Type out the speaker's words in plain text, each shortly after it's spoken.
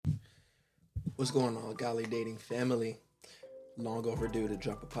What's going on, Golly Dating family? Long overdue to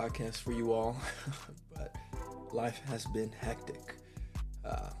drop a podcast for you all, but life has been hectic.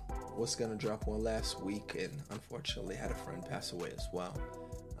 Uh, was gonna drop one last week, and unfortunately had a friend pass away as well.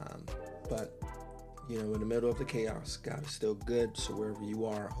 But in the middle of the chaos, God is still good. So wherever you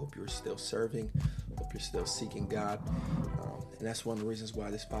are, I hope you're still serving. Hope you're still seeking God, and that's one of the reasons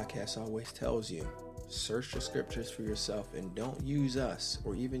why this podcast always tells you: search the scriptures for yourself, and don't use us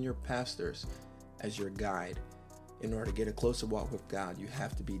or even your pastors as your guide. In order to get a closer walk with God, you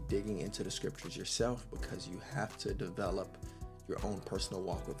have to be digging into the scriptures yourself, because you have to develop your own personal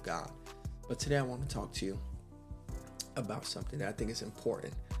walk with God. But today I want to talk to you about something that I think is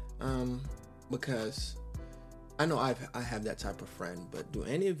important, because I know I have that type of friend. But do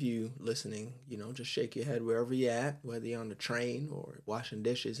any of you listening, just shake your head wherever you're at, whether you're on the train or washing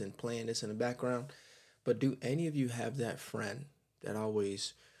dishes and playing this in the background. But do any of you have that friend that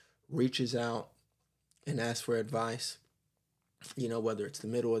always reaches out and asks for advice, whether it's the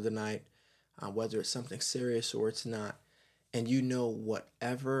middle of the night, whether it's something serious or it's not, and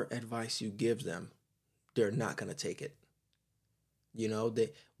whatever advice you give them, they're not going to take it.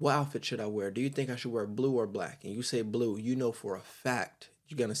 What outfit should I wear? Do you think I should wear blue or black? And you say blue, for a fact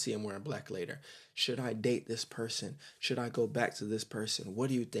you're going to see him wearing black later. Should I date this person? Should I go back to this person? What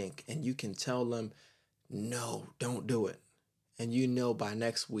do you think? And you can tell them, no, don't do it. And by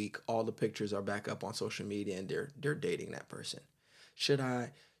next week, all the pictures are back up on social media and they're dating that person. Should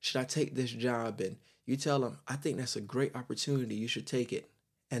I take this job? And you tell them, I think that's a great opportunity. You should take it.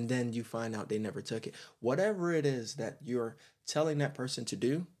 And then you find out they never took it. Whatever it is that you're telling that person to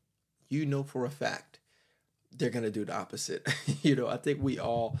do, for a fact, they're going to do the opposite. I think we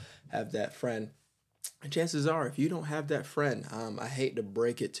all have that friend. And chances are, if you don't have that friend, I hate to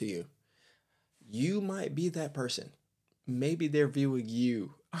break it to you, you might be that person. Maybe they're viewing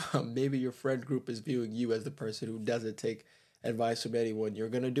you. Maybe your friend group is viewing you as the person who doesn't take advice from anyone. You're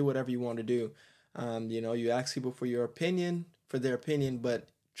going to do whatever you want to do. You ask people for their opinion, but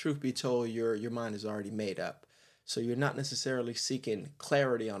truth be told, your mind is already made up. So you're not necessarily seeking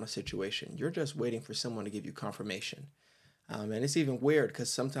clarity on a situation. You're just waiting for someone to give you confirmation. And it's even weird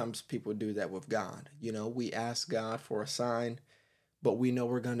because sometimes people do that with God. We ask God for a sign, but we know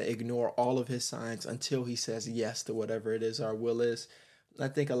we're going to ignore all of his signs until he says yes to whatever it is our will is. I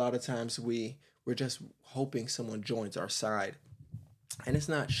think a lot of times we're just hoping someone joins our side. And it's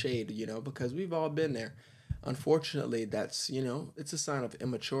not shade, because we've all been there. Unfortunately, that's, it's a sign of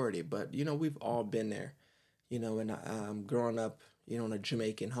immaturity. But, we've all been there. And growing up, in a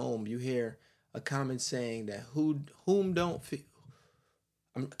Jamaican home, you hear a common saying that whom don't feel,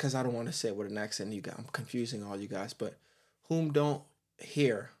 because I don't want to say it with an accent, I'm confusing all you guys, but whom don't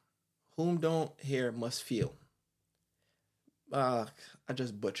hear must feel. I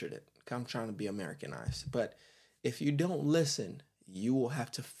just butchered it. I'm trying to be Americanized. But if you don't listen, you will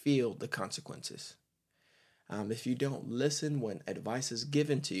have to feel the consequences. If you don't listen when advice is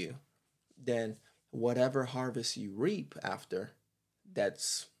given to you, then whatever harvest you reap after,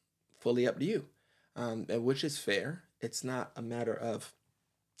 that's fully up to you, and which is fair. It's not a matter of,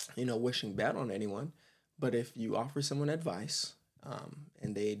 wishing bad on anyone. But if you offer someone advice,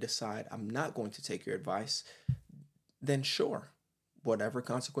 and they decide, I'm not going to take your advice, then sure, whatever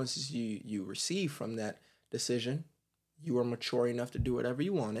consequences you receive from that decision, you are mature enough to do whatever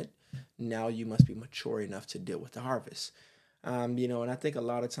you wanted. Now you must be mature enough to deal with the harvest. And I think a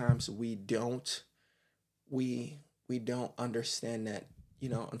lot of times we don't understand that,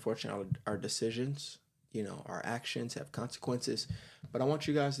 unfortunately, our decisions, our actions have consequences. But I want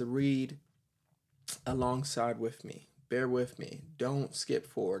you guys to read alongside with me. Bear with me. Don't skip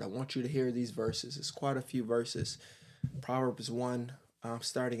forward. I want you to hear these verses. It's quite a few verses. Proverbs 1,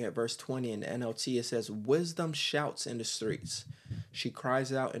 starting at verse 20 in the NLT, it says, wisdom shouts in the streets. She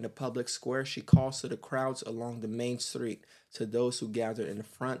cries out in the public square. She calls to the crowds along the main street, to those who gather in the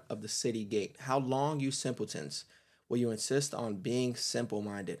front of the city gate. How long, you simpletons, will you insist on being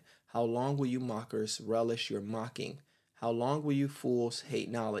simple-minded? How long will you mockers relish your mocking? How long will you fools hate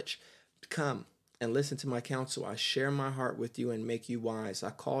knowledge? Come and listen to my counsel. I share my heart with you and make you wise. I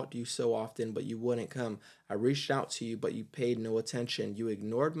called you so often, but you wouldn't come. I reached out to you, but you paid no attention. You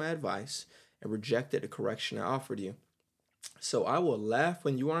ignored my advice and rejected the correction I offered you. So I will laugh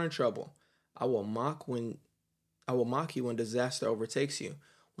when you are in trouble. I will mock you when disaster overtakes you,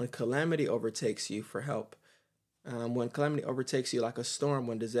 when calamity overtakes you for help. When calamity overtakes you like a storm,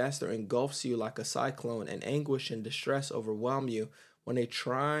 when disaster engulfs you like a cyclone, and anguish and distress overwhelm you, when they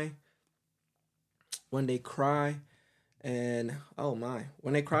cry, and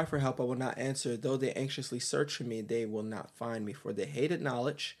when they cry for help, I will not answer. Though they anxiously search for me, they will not find me, for they hated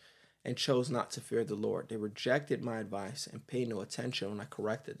knowledge and chose not to fear the Lord. They rejected my advice and paid no attention when I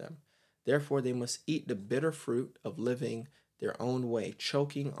corrected them. Therefore, they must eat the bitter fruit of living their own way,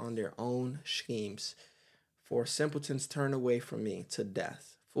 choking on their own schemes. For simpletons turn away from me to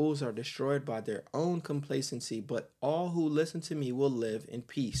death. Fools are destroyed by their own complacency, but all who listen to me will live in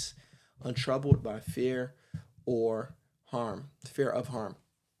peace, untroubled by fear of harm.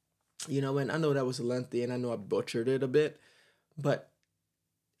 And I know that was lengthy, and I know I butchered it a bit, but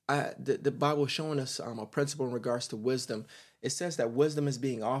the Bible is showing us a principle in regards to wisdom. It says that wisdom is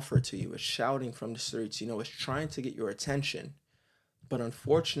being offered to you. It's shouting from the streets. It's trying to get your attention. But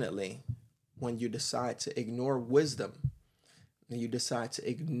unfortunately, when you decide to ignore wisdom, and you decide to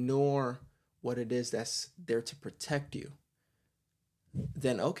ignore what it is that's there to protect you,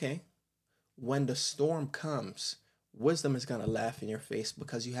 then okay, when the storm comes, wisdom is going to laugh in your face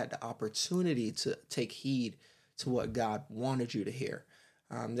because you had the opportunity to take heed to what God wanted you to hear.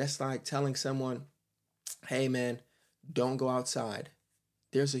 That's like telling someone, hey man, don't go outside.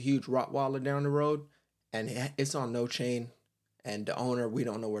 There's a huge Rottweiler down the road and it's on no chain, and we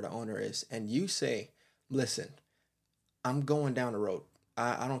don't know where the owner is. And you say, listen, I'm going down the road.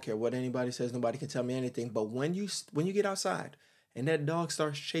 I don't care what anybody says. Nobody can tell me anything. But when you get outside and that dog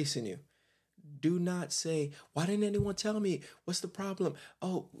starts chasing you, do not say, why didn't anyone tell me? What's the problem?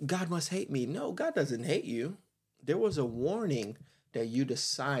 Oh, God must hate me. No, God doesn't hate you. There was a warning that you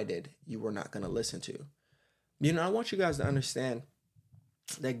decided you were not going to listen to. I want you guys to understand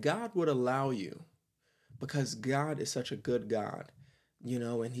that God would allow you, because God is such a good God,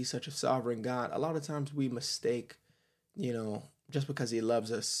 and he's such a sovereign God. A lot of times we mistake, just because he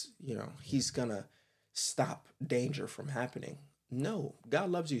loves us, he's going to stop danger from happening. No, God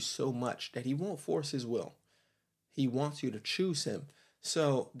loves you so much that he won't force his will. He wants you to choose him.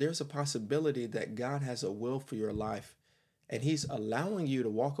 So there's a possibility that God has a will for your life, and he's allowing you to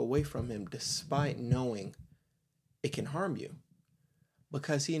walk away from him despite knowing it can harm you,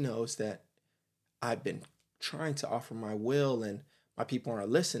 because he knows that I've been trying to offer my will and my people aren't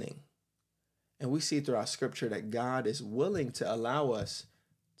listening. And we see throughout scripture that God is willing to allow us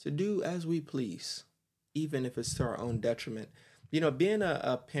to do as we please, even if it's to our own detriment. Being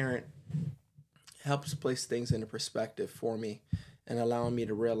a parent helps place things into perspective for me and allowing me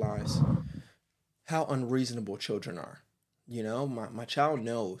to realize how unreasonable children are. My child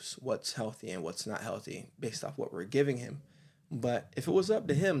knows what's healthy and what's not healthy based off what we're giving him. But if it was up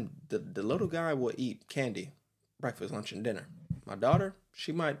to him, the little guy will eat candy, breakfast, lunch, and dinner. My daughter,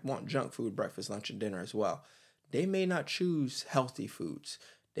 she might want junk food, breakfast, lunch, and dinner as well. They may not choose healthy foods.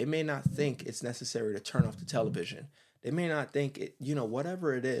 They may not think it's necessary to turn off the television. They may not think it,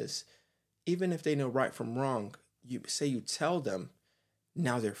 whatever it is, even if they know right from wrong, you tell them,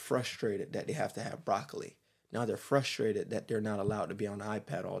 now they're frustrated that they have to have broccoli. Now they're frustrated that they're not allowed to be on the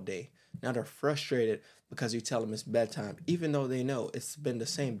iPad all day. Now they're frustrated because you tell them it's bedtime, even though they know it's been the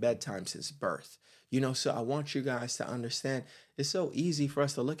same bedtime since birth. So I want you guys to understand, it's so easy for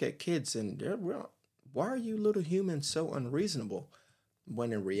us to look at kids and why are you little humans so unreasonable?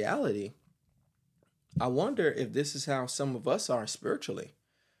 When in reality, I wonder if this is how some of us are spiritually.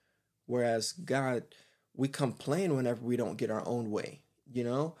 Whereas God, we complain whenever we don't get our own way.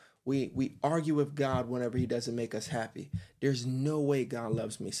 We argue with God whenever he doesn't make us happy. There's no way God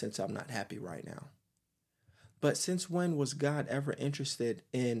loves me since I'm not happy right now. But since when was God ever interested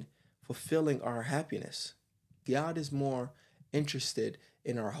in fulfilling our happiness? God is more interested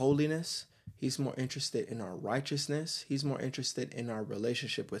in our holiness. He's more interested in our righteousness. He's more interested in our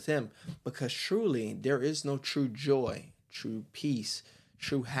relationship with him, because truly there is no true joy, true peace,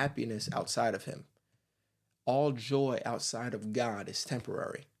 true happiness outside of him. All joy outside of God is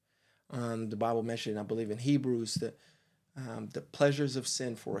temporary. The Bible mentioned, I believe in Hebrews, that the pleasures of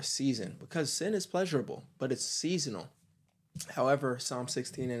sin for a season, because sin is pleasurable, but it's seasonal. However, Psalm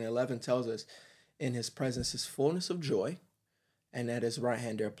 16:11 tells us, in his presence is fullness of joy, and at his right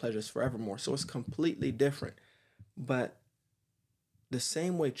hand there are pleasures forevermore. So it's completely different. But the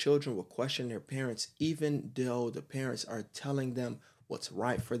same way children will question their parents, even though the parents are telling them what's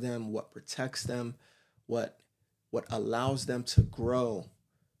right for them, what protects them, what allows them to grow,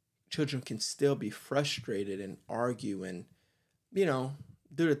 children can still be frustrated and argue and,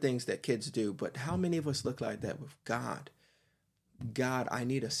 do the things that kids do. But how many of us look like that with God? God, I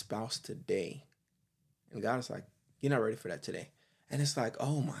need a spouse today. And God is like, you're not ready for that today. And it's like,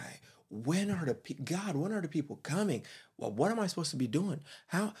 oh my, when are the people coming? Well, what am I supposed to be doing?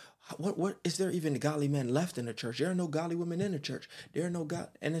 What is there even godly men left in the church? There are no godly women in the church. There are no God.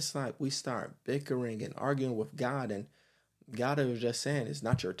 And it's like we start bickering and arguing with God, and God was just saying, it's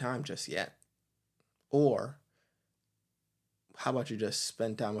not your time just yet. Or how about you just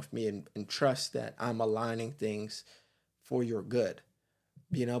spend time with me and trust that I'm aligning things for your good?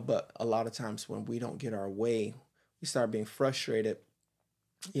 But a lot of times when we don't get our way, we start being frustrated.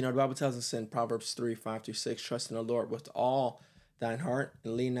 The Bible tells us in Proverbs 3:5-6, trust in the Lord with all thine heart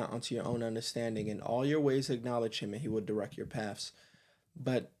and lean not unto your own understanding. In all your ways acknowledge him and he will direct your paths.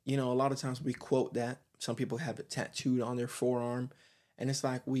 But, a lot of times we quote that. Some people have it tattooed on their forearm. And it's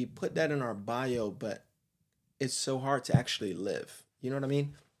like we put that in our bio, but it's so hard to actually live. You know what I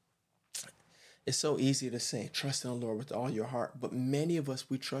mean? It's so easy to say, trust in the Lord with all your heart. But many of us,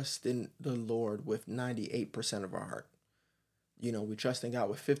 we trust in the Lord with 98% of our heart. We trust in God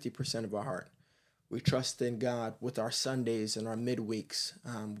with 50% of our heart. We trust in God with our Sundays and our midweeks.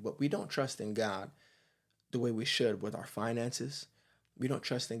 But we don't trust in God the way we should with our finances. We don't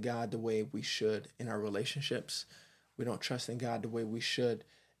trust in God the way we should in our relationships. We don't trust in God the way we should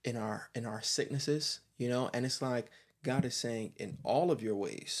in our sicknesses, and it's like God is saying, in all of your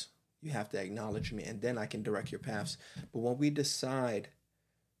ways, you have to acknowledge me, and then I can direct your paths. But when we decide,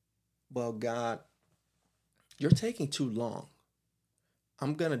 well, God, you're taking too long,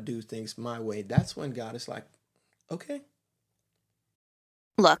 I'm going to do things my way, that's when God is like, okay.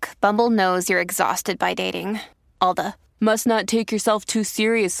 Look, Bumble knows you're exhausted by dating. All the must not take yourself too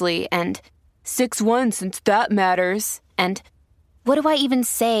seriously and 6'1" since that matters. And what do I even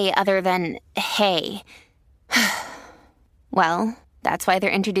say other than, hey? Well, that's why they're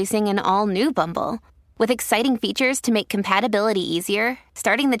introducing an all-new Bumble, with exciting features to make compatibility easier,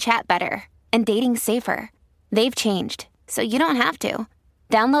 starting the chat better, and dating safer. They've changed, so you don't have to.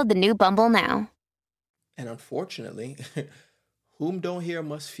 Download the new Bumble now. And unfortunately, whom don't hear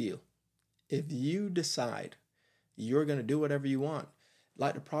must feel. If you decide you're going to do whatever you want,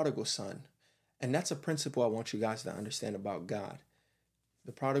 like the prodigal son, and that's a principle I want you guys to understand about God.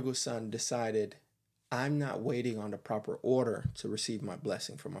 The prodigal son decided, I'm not waiting on the proper order to receive my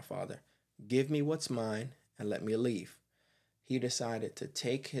blessing from my father. Give me what's mine and let me leave. He decided to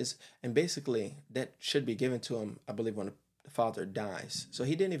take and basically that should be given to him, I believe, when the father dies. So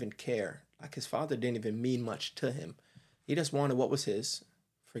he didn't even care. Like his father didn't even mean much to him. He just wanted what was his.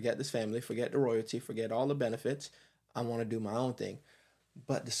 Forget this family, forget the royalty, forget all the benefits. I want to do my own thing.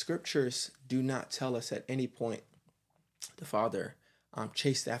 But the scriptures do not tell us at any point the father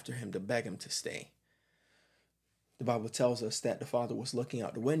chased after him to beg him to stay. The Bible tells us that the father was looking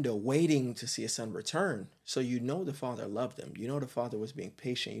out the window, waiting to see his son return. So the father loved him. The father was being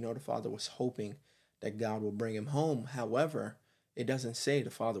patient. The father was hoping that God will bring him home. However, it doesn't say the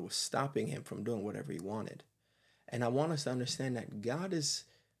father was stopping him from doing whatever he wanted. And I want us to understand that God is,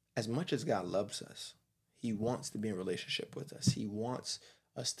 as much as God loves us, he wants to be in relationship with us. He wants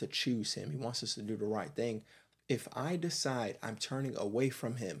us to choose him. He wants us to do the right thing. If I decide I'm turning away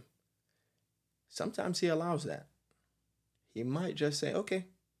from him, sometimes he allows that. He might just say, okay,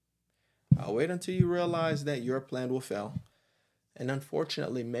 I'll wait until you realize that your plan will fail. And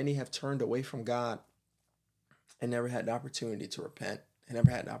unfortunately, many have turned away from God and never had the opportunity to repent and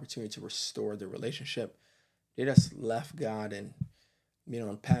never had the opportunity to restore the relationship. They just left God and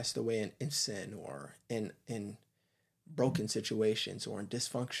passed away in sin or in broken situations or in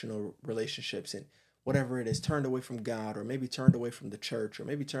dysfunctional relationships and whatever it is, turned away from God or maybe turned away from the church or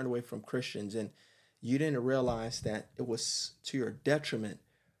maybe turned away from Christians, and you didn't realize that it was to your detriment.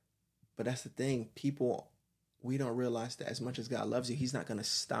 But that's the thing, we don't realize that as much as God loves you, he's not going to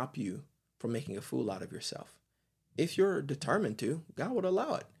stop you from making a fool out of yourself. If you're determined to, God would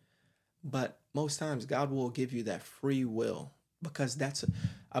allow it. But most times God will give you that free will, because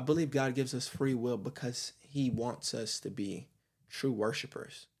I believe God gives us free will because he wants us to be true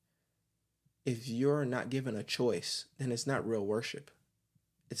worshipers. If you're not given a choice, then it's not real worship.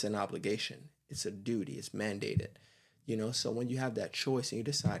 It's an obligation. It's a duty. It's mandated. So when you have that choice and you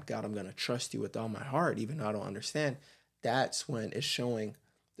decide, God, I'm going to trust you with all my heart, even though I don't understand, that's when it's showing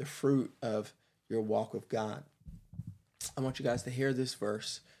the fruit of your walk with God. I want you guys to hear this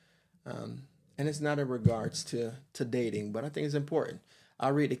verse. And it's not in regards to dating, but I think it's important.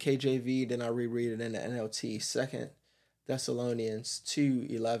 I'll read the KJV, then I'll reread it in the NLT. 2 Thessalonians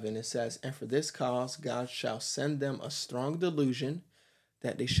 2:11, it says, and for this cause God shall send them a strong delusion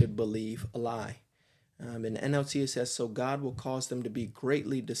that they should believe a lie. In the NLT it says, so God will cause them to be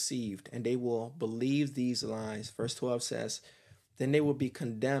greatly deceived, and they will believe these lies. Verse 12 says, then they will be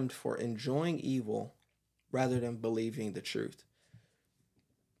condemned for enjoying evil rather than believing the truth.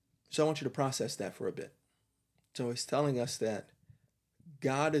 So I want you to process that for a bit. So it's telling us that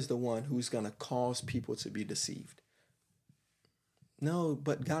God is the one who's going to cause people to be deceived. No,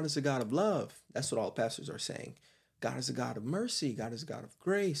 but God is a God of love. That's what all pastors are saying. God is a God of mercy. God is a God of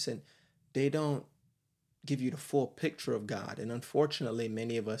grace. And they don't give you the full picture of God. And unfortunately,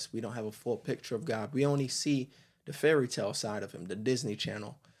 many of us, we don't have a full picture of God. We only see the fairy tale side of him, the Disney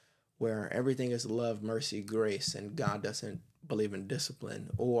Channel, where everything is love, mercy, grace, and God doesn't believe in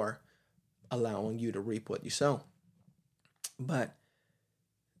discipline or allowing you to reap what you sow. But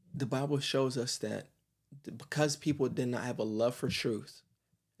the Bible shows us that because people did not have a love for truth,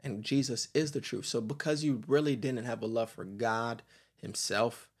 and Jesus is the truth. So because you really didn't have a love for God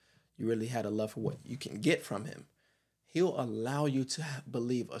himself, you really had a love for what you can get from him, he'll allow you to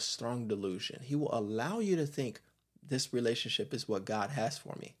believe a strong delusion. He will allow you to think this relationship is what God has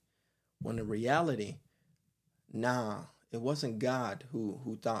for me. When in reality, nah, it wasn't God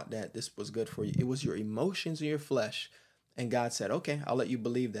who thought that this was good for you. It was your emotions and your flesh. And God said, okay, I'll let you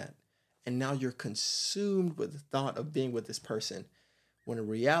believe that. And now you're consumed with the thought of being with this person, when in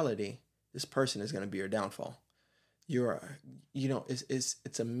reality, this person is going to be your downfall.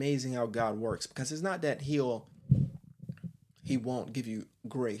 It's amazing how God works, because it's not that he won't give you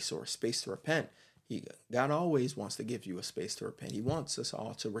grace or space to repent. God always wants to give you a space to repent. He wants us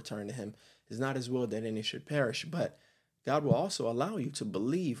all to return to him. It's not his will that any should perish, but God will also allow you to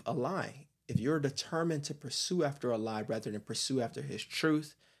believe a lie. If you're determined to pursue after a lie rather than pursue after his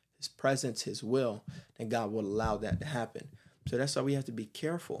truth, his presence, his will, then God will allow that to happen. So that's why we have to be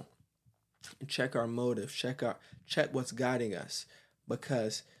careful and check our motives, check what's guiding us,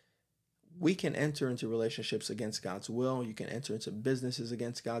 because we can enter into relationships against God's will. You can enter into businesses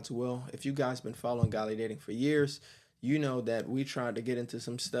against God's will. If you guys been following Godly Dating for years, you know that we tried to get into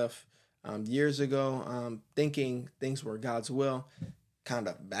some stuff years ago, thinking things were God's will, kind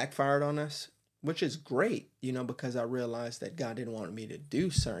of backfired on us, which is great, because I realized that God didn't want me to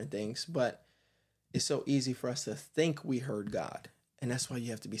do certain things, but it's so easy for us to think we heard God. And that's why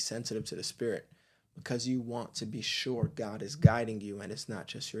you have to be sensitive to the Spirit, because you want to be sure God is guiding you and it's not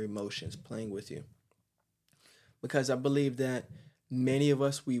just your emotions playing with you. Because I believe that many of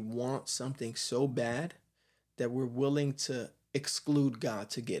us, we want something so bad that we're willing to exclude God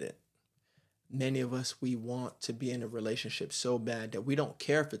to get it. Many of us, we want to be in a relationship so bad that we don't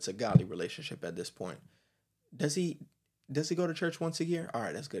care if it's a godly relationship at this point. Does he go to church once a year? All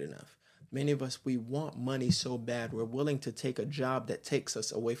right, that's good enough. Many of us, we want money so bad, we're willing to take a job that takes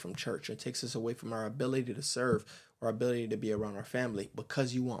us away from church and takes us away from our ability to serve, our ability to be around our family,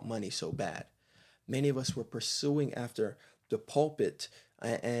 because you want money so bad. Many of us were pursuing after the pulpit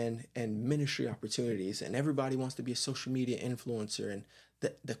and ministry opportunities, and everybody wants to be a social media influencer, and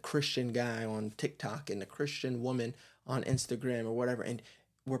the Christian guy on TikTok and the Christian woman on Instagram or whatever. And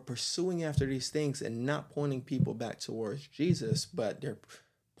we're pursuing after these things and not pointing people back towards Jesus, but they're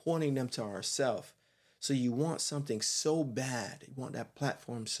pointing them to ourselves. So you want something so bad, you want that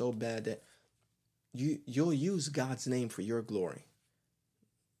platform so bad that you'll use God's name for your glory,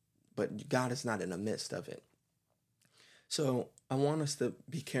 but God is not in the midst of it. So I want us to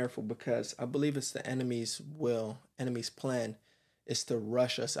be careful, because I believe it's the enemy's plan is to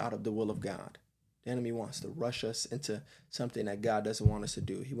rush us out of the will of God. The enemy wants to rush us into something that God doesn't want us to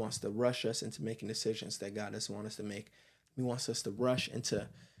do. He wants to rush us into making decisions that God doesn't want us to make. He wants us to rush into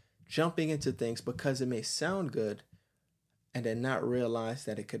jumping into things because it may sound good, and then not realize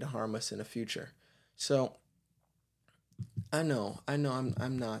that it could harm us in the future. So I know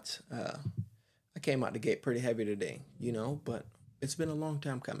I'm not, I came out the gate pretty heavy today, but it's been a long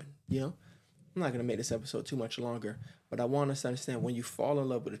time coming, I'm not going to make this episode too much longer, but I want us to understand, when you fall in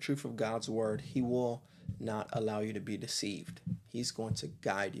love with the truth of God's word, he will not allow you to be deceived. He's going to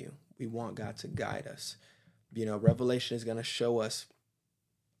guide you. We want God to guide us. Revelation is going to show us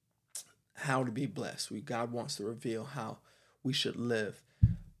how to be blessed. God wants to reveal how we should live.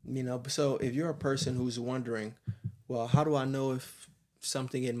 So if you're a person who's wondering, well, how do I know if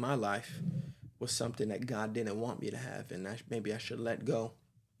something in my life was something that God didn't want me to have, and maybe I should let go?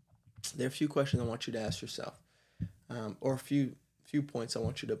 There are a few questions I want you to ask yourself, or a few points I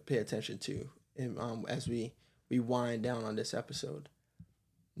want you to pay attention to as we wind down on this episode.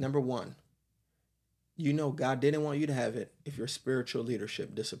 Number one, God didn't want you to have it if your spiritual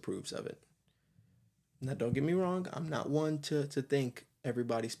leadership disapproves of it. Now, don't get me wrong. I'm not one to think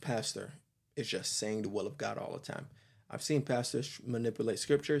everybody's pastor is just saying the will of God all the time. I've seen pastors manipulate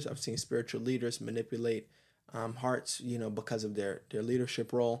scriptures. I've seen spiritual leaders manipulate hearts, because of their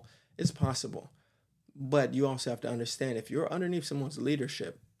leadership role. It's possible. But you also have to understand, if you're underneath someone's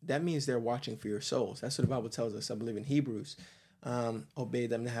leadership, that means they're watching for your souls. That's what the Bible tells us. I believe in Hebrews. Obey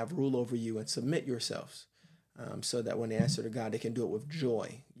them to have rule over you and submit yourselves, so that when they answer to God, they can do it with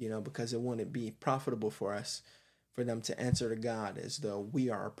joy, because it wouldn't be profitable for us for them to answer to God as though we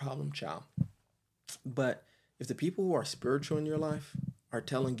are a problem child. But if the people who are spiritual in your life are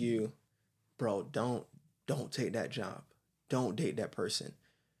telling you, bro, don't don't take that job, don't date that person,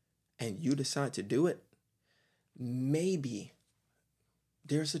 and you decide to do it, maybe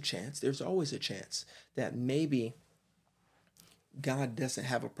there's always a chance that maybe God doesn't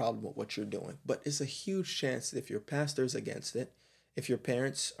have a problem with what you're doing. But it's a huge chance that if your pastor's against it, if your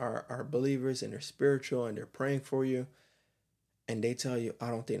parents are believers and they're spiritual and they're praying for you, and they tell you, I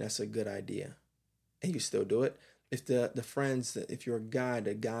don't think that's a good idea, and you still do it. If the friends, if you're a guy,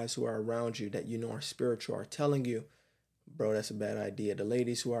 the guys who are around you that you know are spiritual are telling you, bro, that's a bad idea. The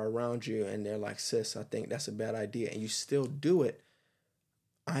ladies who are around you and they're like, sis, I think that's a bad idea, and you still do it,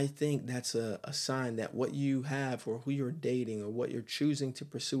 I think that's a sign that what you have or who you're dating or what you're choosing to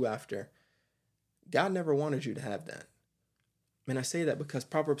pursue after, God never wanted you to have that. And I say that because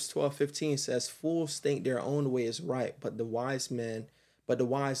Proverbs 12:15 says, fools think their own way is right, but the wise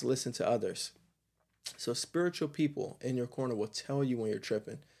listen to others. So spiritual people in your corner will tell you when you're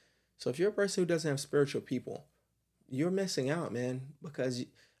tripping. So if you're a person who doesn't have spiritual people, you're missing out, man, because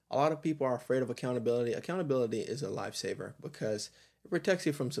a lot of people are afraid of accountability. Accountability is a lifesaver because it protects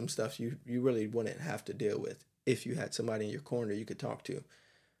you from some stuff you really wouldn't have to deal with if you had somebody in your corner you could talk to.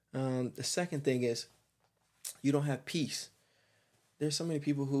 The second thing is you don't have peace. There's so many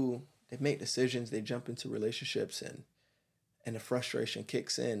people who they make decisions, they jump into relationships, and the frustration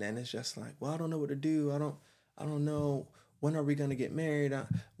kicks in, and it's just like, well, I don't know what to do. I don't know, when are we gonna get married?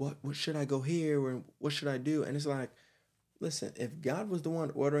 What should I go here? Or what should I do? And it's like, listen, if God was the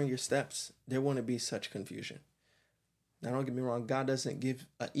one ordering your steps, there wouldn't be such confusion. Now, don't get me wrong, God doesn't give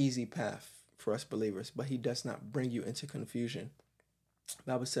an easy path for us believers, but he does not bring you into confusion. The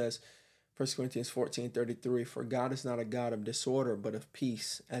Bible says, 1 Corinthians 14:33, for God is not a God of disorder, but of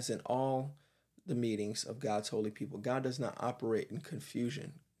peace, as in all the meetings of God's holy people. God does not operate in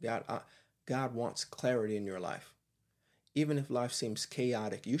confusion. God wants clarity in your life. Even if life seems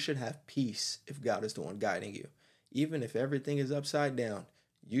chaotic, you should have peace if God is the one guiding you. Even if everything is upside down,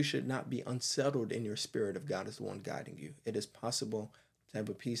 you should not be unsettled in your spirit if God is the one guiding you. It is possible to have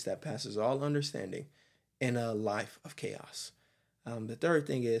a peace that passes all understanding in a life of chaos. The third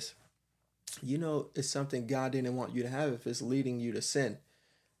thing is, it's something God didn't want you to have if it's leading you to sin.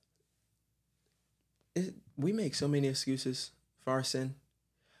 We make so many excuses for our sin.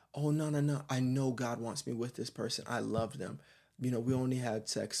 Oh, no. I know God wants me with this person. I love them. We only had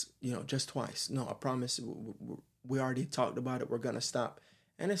sex, just twice. No, I promise. We already talked about it. We're going to stop.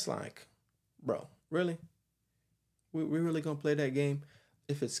 And it's like, bro, really? We really going to play that game?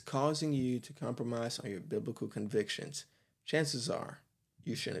 If it's causing you to compromise on your biblical convictions, chances are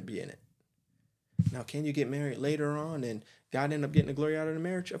you shouldn't be in it. Now, can you get married later on and God end up getting the glory out of the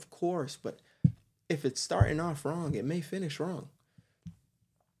marriage? Of course. But if it's starting off wrong, it may finish wrong.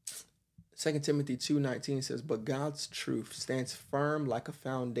 2 Timothy 2:19 says, but God's truth stands firm like a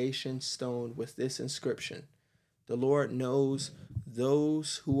foundation stone with this inscription: the Lord knows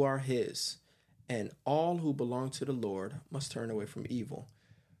those who are his, and all who belong to the Lord must turn away from evil.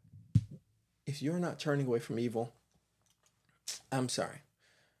 If you're not turning away from evil, I'm sorry,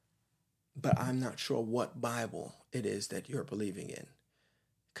 but I'm not sure what Bible it is that you're believing in.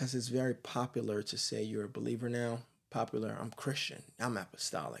 Because it's very popular to say you're a believer now. Popular, I'm Christian, I'm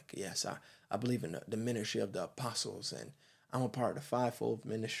apostolic. Yes, I believe in the ministry of the apostles, and I'm a part of the fivefold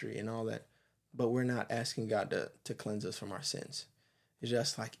ministry and all that. But we're not asking God to cleanse us from our sins. It's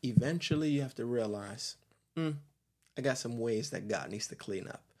just like eventually you have to realize, I got some ways that God needs to clean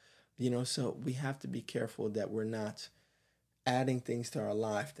up. So we have to be careful that we're not adding things to our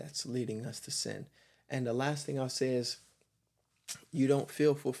life that's leading us to sin. And the last thing I'll say is, you don't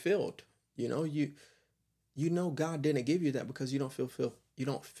feel fulfilled. God didn't give you that because you don't feel fulfilled.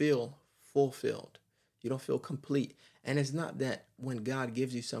 You don't feel complete. And it's not that when God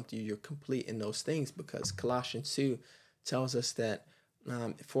gives you something, you're complete in those things, because Colossians 2 tells us that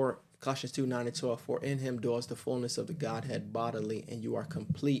for Colossians 2:9-12, for in him dwells the fullness of the Godhead bodily, and you are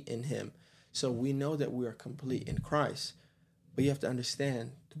complete in him. So we know that we are complete in Christ. But you have to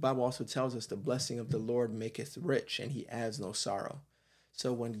understand, the Bible also tells us the blessing of the Lord maketh rich, and he adds no sorrow.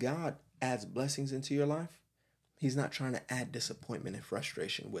 So when God adds blessings into your life, he's not trying to add disappointment and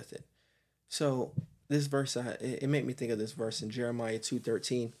frustration with it. So this verse, it made me think of this verse in Jeremiah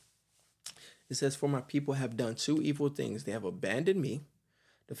 2:13. It says, for my people have done two evil things. They have abandoned me,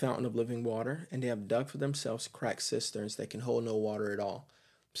 the fountain of living water, and they have dug for themselves cracked cisterns that can hold no water at all.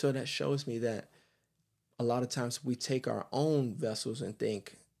 So that shows me that a lot of times we take our own vessels and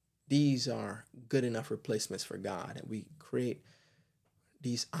think these are good enough replacements for God. And we create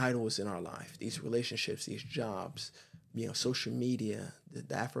these idols in our life, these relationships, these jobs, social media,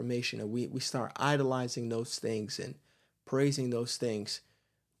 the affirmation. And we start idolizing those things and praising those things,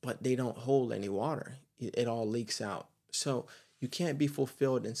 but they don't hold any water. it all leaks out. So you can't be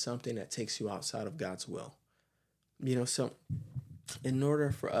fulfilled in something that takes you outside of God's will. So in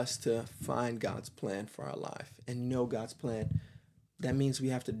order for us to find God's plan for our life and know God's plan, that means we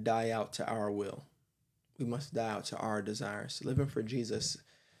have to die out to our will. We must die out to our desires. Living for Jesus,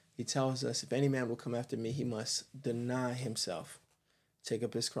 he tells us, if any man will come after me, he must deny himself, take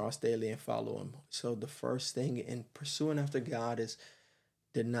up his cross daily and follow him. So the first thing in pursuing after God is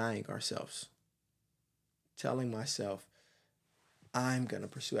denying ourselves. Telling myself, I'm going to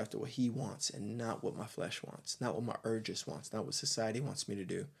pursue after what he wants and not what my flesh wants, not what my urges wants, not what society wants me to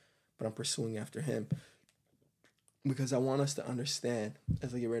do, but I'm pursuing after him. Because I want us to understand,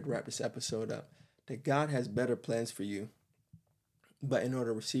 as I get ready to wrap this episode up, that God has better plans for you. But in order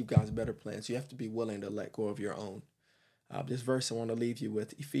to receive God's better plans, you have to be willing to let go of your own. This verse I want to leave you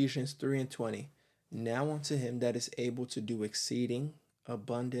with, Ephesians 3:20. Now unto him that is able to do exceeding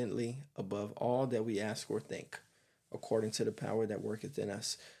abundantly above all that we ask or think, according to the power that worketh in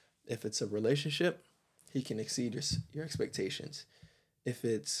us. If it's a relationship, he can exceed your expectations. If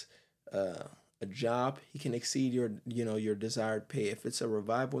it's a job, he can exceed your desired pay. If it's a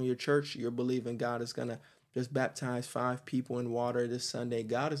revival in your church, you're believing God is going to just baptize 5 people in water this Sunday.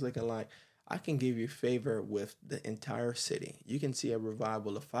 God is looking like, I can give you favor with the entire city. You can see a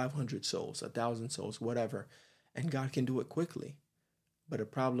revival of 500 souls, 1,000 souls, whatever, and God can do it quickly. But the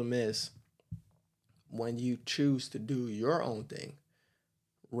problem is, when you choose to do your own thing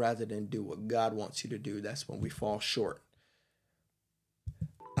rather than do what God wants you to do, that's when we fall short.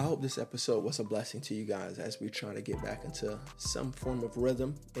 I hope this episode was a blessing to you guys as we try to get back into some form of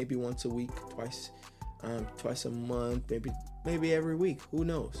rhythm, maybe once a week, twice a month, maybe every week. Who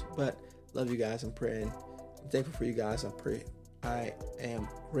knows? But love you guys. I'm praying. I'm thankful for you guys. I am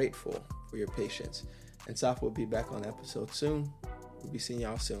grateful for your patience. And Saf will be back on episode soon. We'll be seeing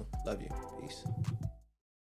y'all soon. Love you. Peace.